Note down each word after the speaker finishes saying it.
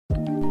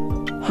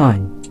Hi,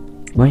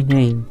 my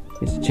name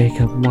is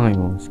Jacob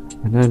Miles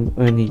and I'm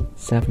only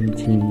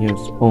 17 years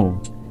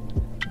old.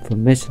 For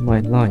most of my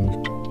life,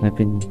 I've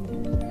been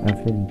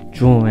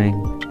drawing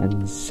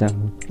and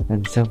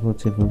several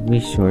different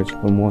research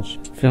and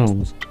watched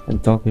films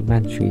and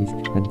documentaries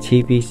and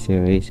TV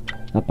series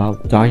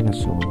about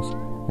dinosaurs,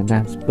 and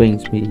that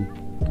brings me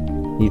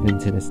even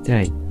to this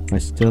day. I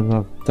still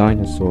love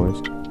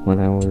dinosaurs when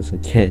I was a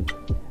kid,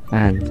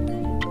 and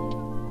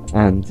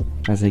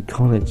as a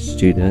college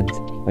student,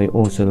 I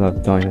also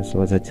love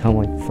dinosaurs. I tell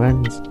my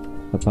friends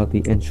about the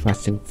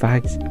interesting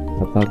facts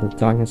about the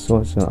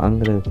dinosaurs, so I'm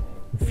going to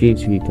review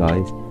to you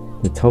guys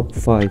the top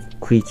 5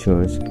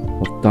 creatures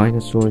of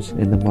dinosaurs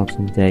in the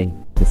modern day,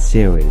 the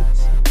series.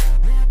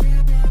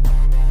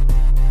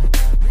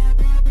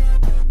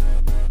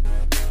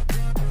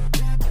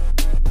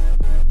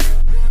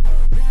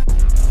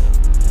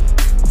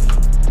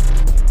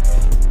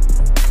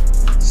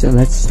 So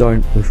let's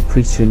start with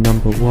creature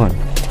number 1.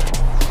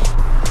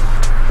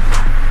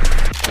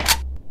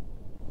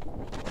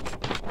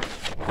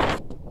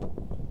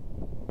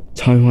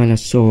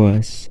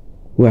 Tyrannosaurus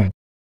Rex.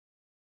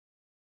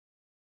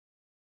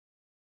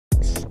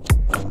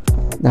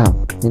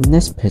 Now, in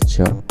this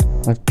picture,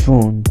 I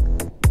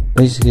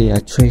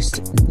traced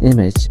an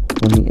image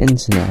on the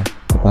internet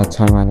about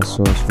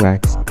Tyrannosaurus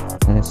Rex,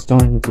 and it's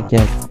starting to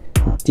get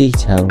the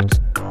details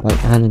by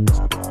adding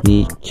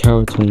the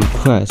keratin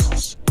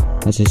crests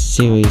as a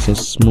series of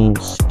small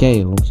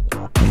scales,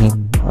 and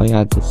then I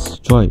added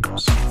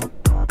stripes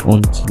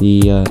onto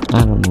the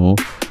animal,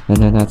 and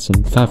then add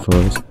some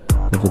feathers.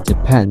 If it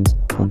depends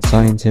on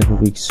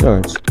scientific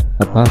research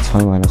about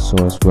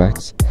Tyrannosaurus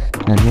Rex,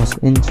 and what's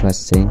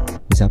interesting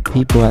is that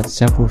people had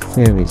several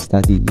theories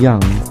that the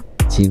young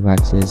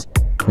T-Rexes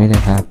may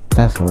not have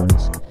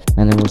feathers,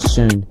 and it was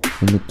shown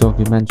in the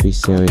documentary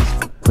series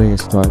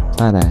Prehistoric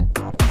Planet.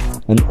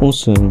 And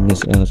also in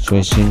this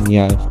illustration you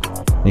have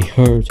a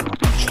herd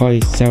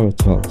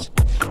Triceratops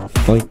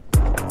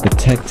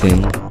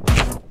protecting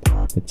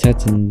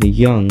the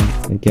young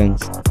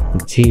against the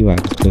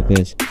T-Rex,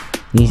 because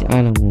these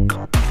animals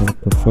would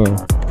prefer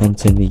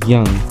hunting the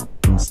young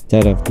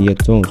instead of the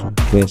adults,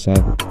 which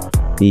have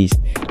these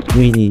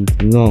really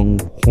long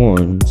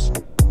horns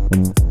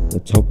on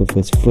the top of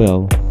its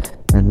frill,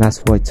 and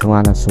that's why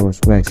Tyrannosaurus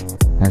Rex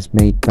has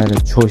made better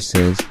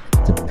choices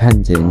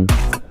depending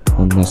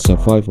on their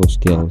survival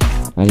skills,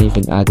 and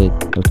even added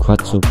a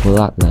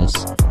quadruple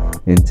atlas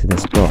into the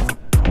spot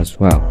as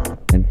well.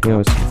 And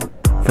here's some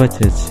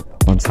footage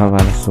on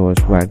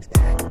Tyrannosaurus Rex.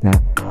 Now,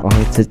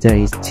 while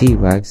today's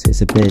T-Rex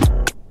is a bit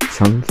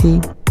chunky,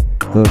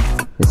 but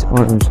its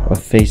arms are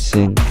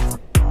facing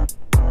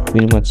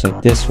pretty much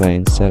like this way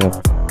instead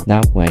of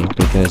that way,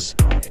 because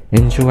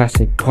in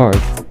Jurassic Park,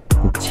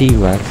 the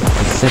T-Rex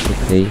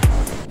specifically,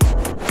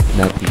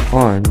 that the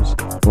arms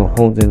were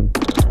holding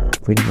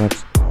pretty much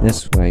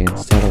this way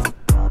instead of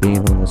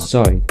being on the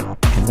side,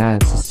 and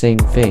that is the same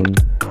thing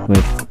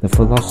with the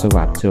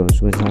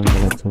Velociraptors, which I'm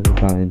going to talk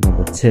about in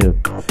number 2.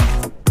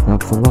 Now,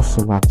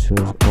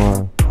 Velociraptors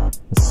are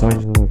the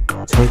size of a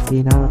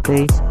turkey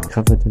nowadays,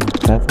 covered in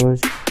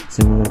feathers,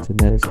 similar to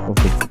those of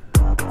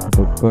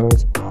a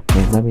bird.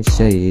 But let me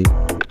show you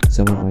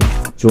some of my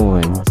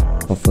drawings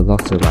of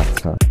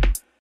Velociraptor.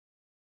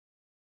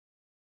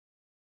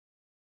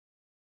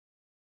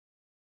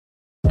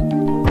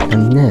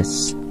 And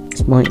this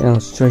is my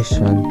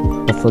illustration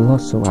of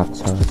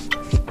Velociraptor.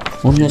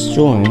 On this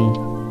drawing,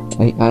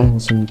 I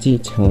added some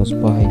details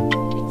by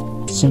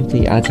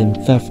simply adding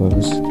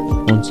feathers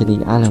onto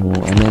the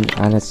animal, and then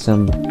added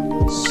some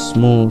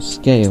small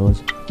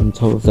scales on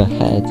top of the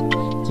head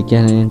to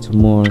get it into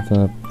more of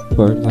a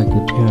bird-like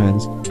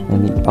appearance,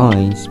 and the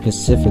eyes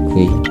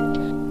specifically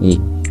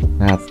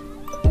have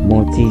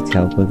more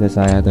detail because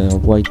I added a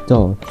white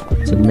dot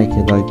to make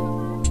it like,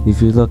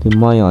 if you look in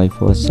my eye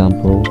for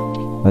example,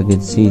 I can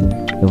see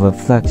the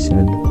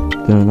reflection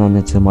going on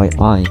into my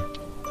eye,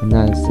 and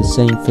that is the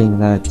same thing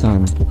that I've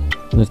done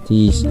with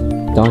these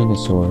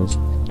dinosaurs,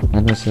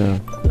 and also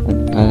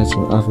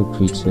some other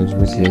creatures,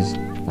 which is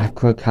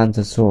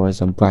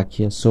Acrocanthosaurus and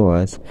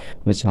Brachiosaurus,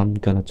 which I'm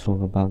gonna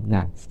talk about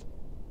next.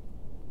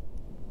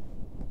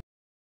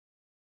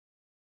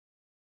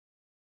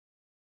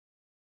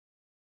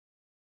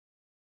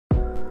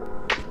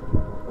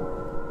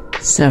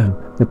 So,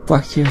 the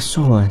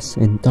Brachiosaurus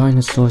in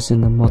Dinosaurs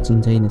in the Modern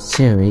Day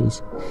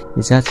series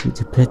is actually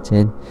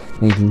depicting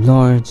a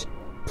large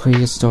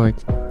prehistoric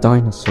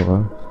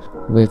dinosaur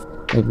with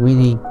a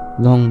really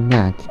long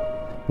neck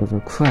with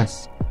a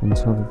crest on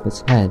top of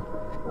its head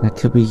that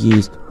could be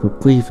used for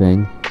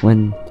breathing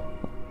when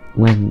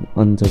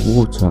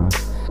underwater.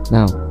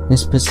 Now,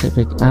 this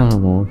specific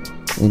animal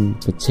in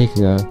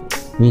particular,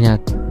 we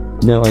had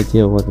no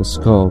idea what the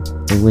skull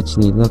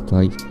originally looked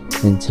like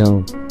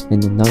until in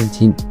the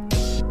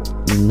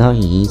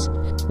 1990s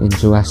in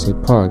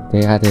Jurassic Park.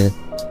 They added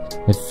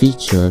a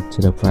feature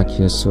to the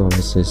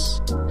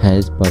Brachiosaurus's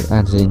head by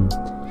adding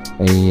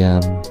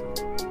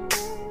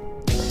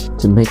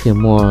to make it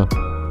more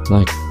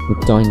like the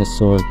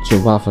dinosaur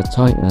Giraffa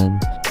Titan,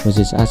 which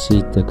is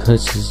actually the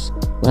closest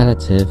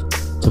relative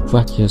to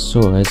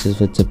Brachiosaurus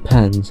if it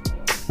depends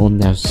on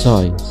their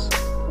size.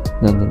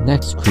 Now the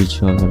next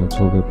creature I'm going to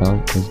talk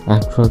about is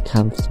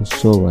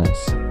Brachiosaurus.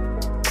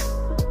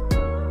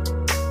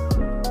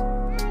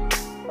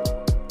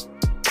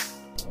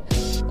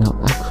 Now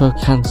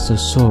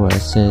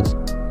Brachiosaurus is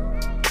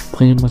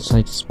pretty much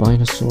like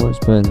Spinosaurus,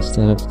 but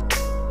instead of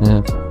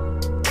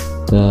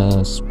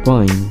the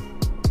spine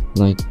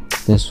like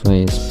this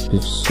way,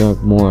 it's sort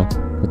of more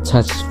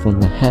attached from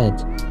the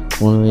head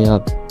all the way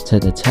up to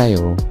the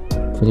tail,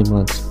 pretty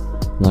much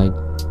like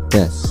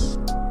this,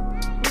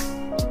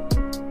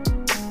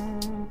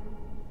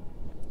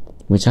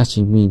 which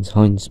actually means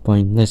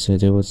hind-spine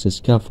lizard. It was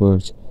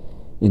discovered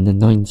in the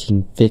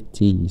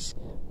 1950s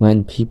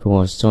when people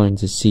are starting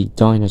to see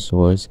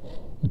dinosaurs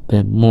a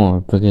bit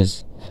more,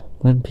 because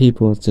when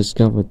people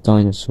discovered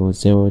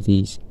dinosaurs there were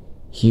these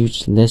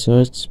huge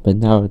lizards, but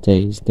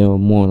nowadays they were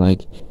more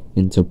like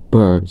into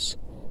birds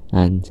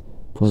and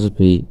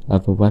possibly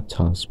other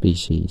reptile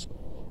species.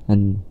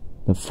 And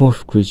the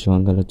fourth creature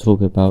I'm going to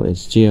talk about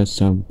is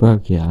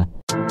Dinosauria.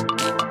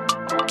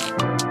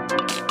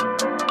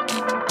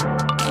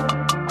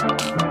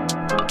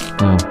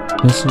 Now,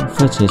 here's some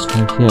footage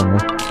right here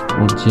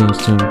on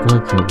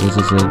Dinosauria, which is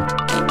a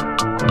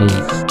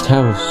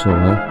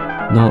pterosaur,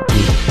 not a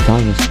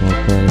dinosaur,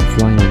 but a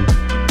flying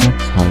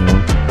reptile.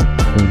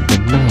 And the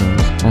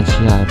males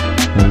actually have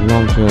a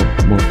larger,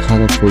 more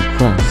colourful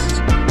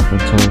crest on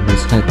top of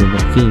his head than the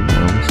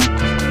females.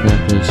 They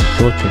have a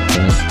shorter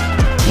crest,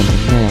 and the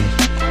males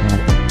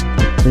have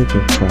a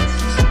bigger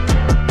crests.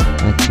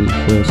 Actually,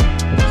 here's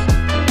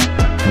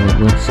what it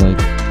looks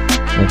like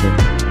over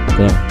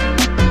there.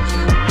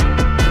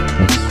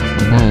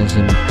 And that is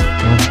in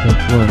one big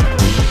word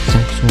called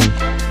sexual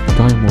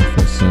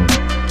dimorphism,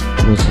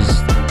 which is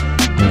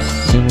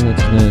similar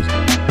to those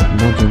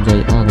modern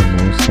day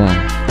animals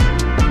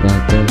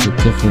that there's a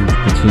difference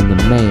between the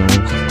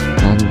males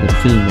and the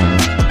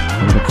females.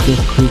 And the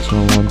fifth creature I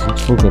want to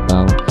talk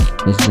about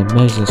is the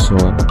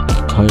Mosasaur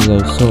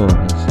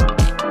Dinosaurs.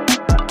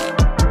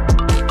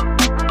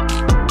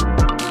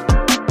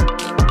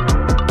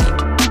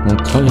 Now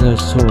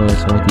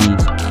Dinosaurs are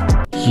these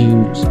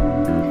huge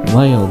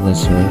whale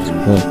lizards,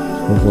 but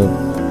with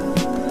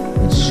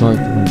a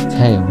sharp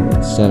tail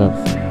instead of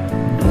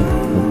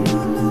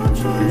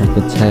like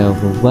the tail of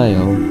a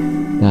whale.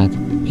 That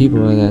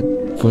people that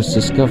first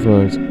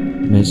discovered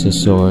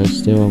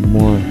Mosasaurs, they were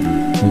more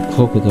like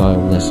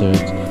crocodile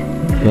lizards,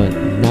 but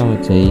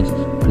nowadays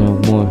they are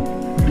more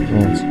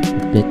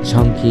a bit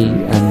chunky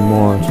and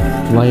more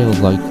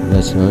whale-like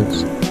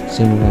lizards,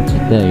 similar to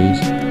those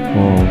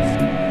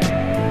of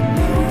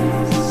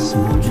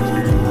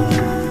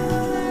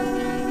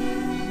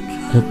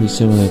could be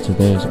similar to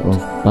those of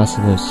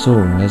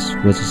Brachiosaurus,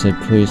 which is a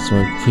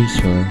prehistoric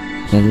creature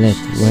that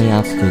lived way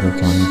after the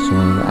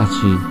dinosaur and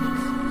actually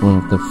one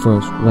of the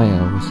first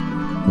whales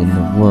in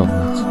the world.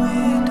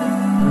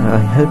 I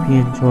hope you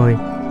enjoy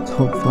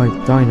Top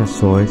 5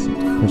 Dinosaurs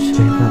with J.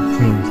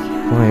 James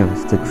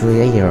Miles, the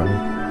creator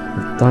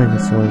of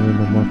Dinosaurs in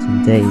the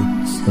Modern Day,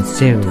 the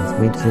series.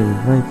 Make sure you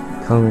like,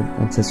 comment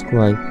and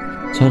subscribe.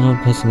 Turn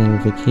on post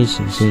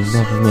notifications so you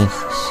never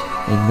miss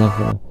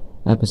another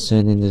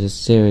episode into the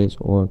series,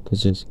 or could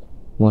just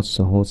watch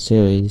the whole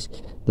series.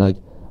 Like,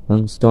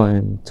 I'm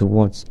starting to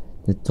watch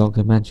the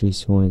documentary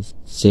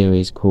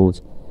series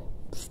called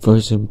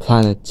Frozen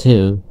Planet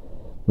 2,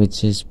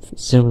 which is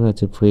similar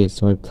to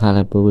Prehistoric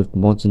Planet but with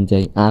modern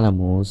day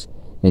animals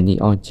in the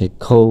Arctic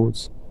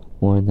colds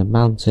or in the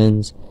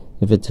mountains,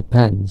 if it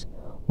depends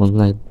on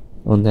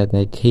their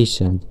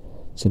location.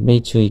 So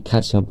make sure you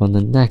catch up on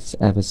the next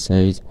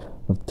episode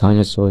of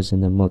Dinosaurs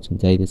in the Modern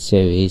Day, the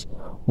series.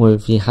 Or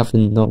if you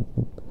haven't not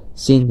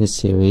seen the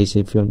series,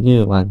 if you're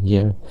new around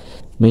here,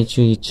 make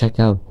sure you check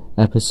out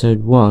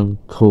episode 1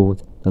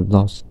 called The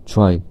Lost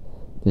Tribe.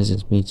 This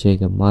is me,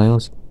 Jacob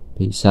Miles.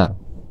 Peace out.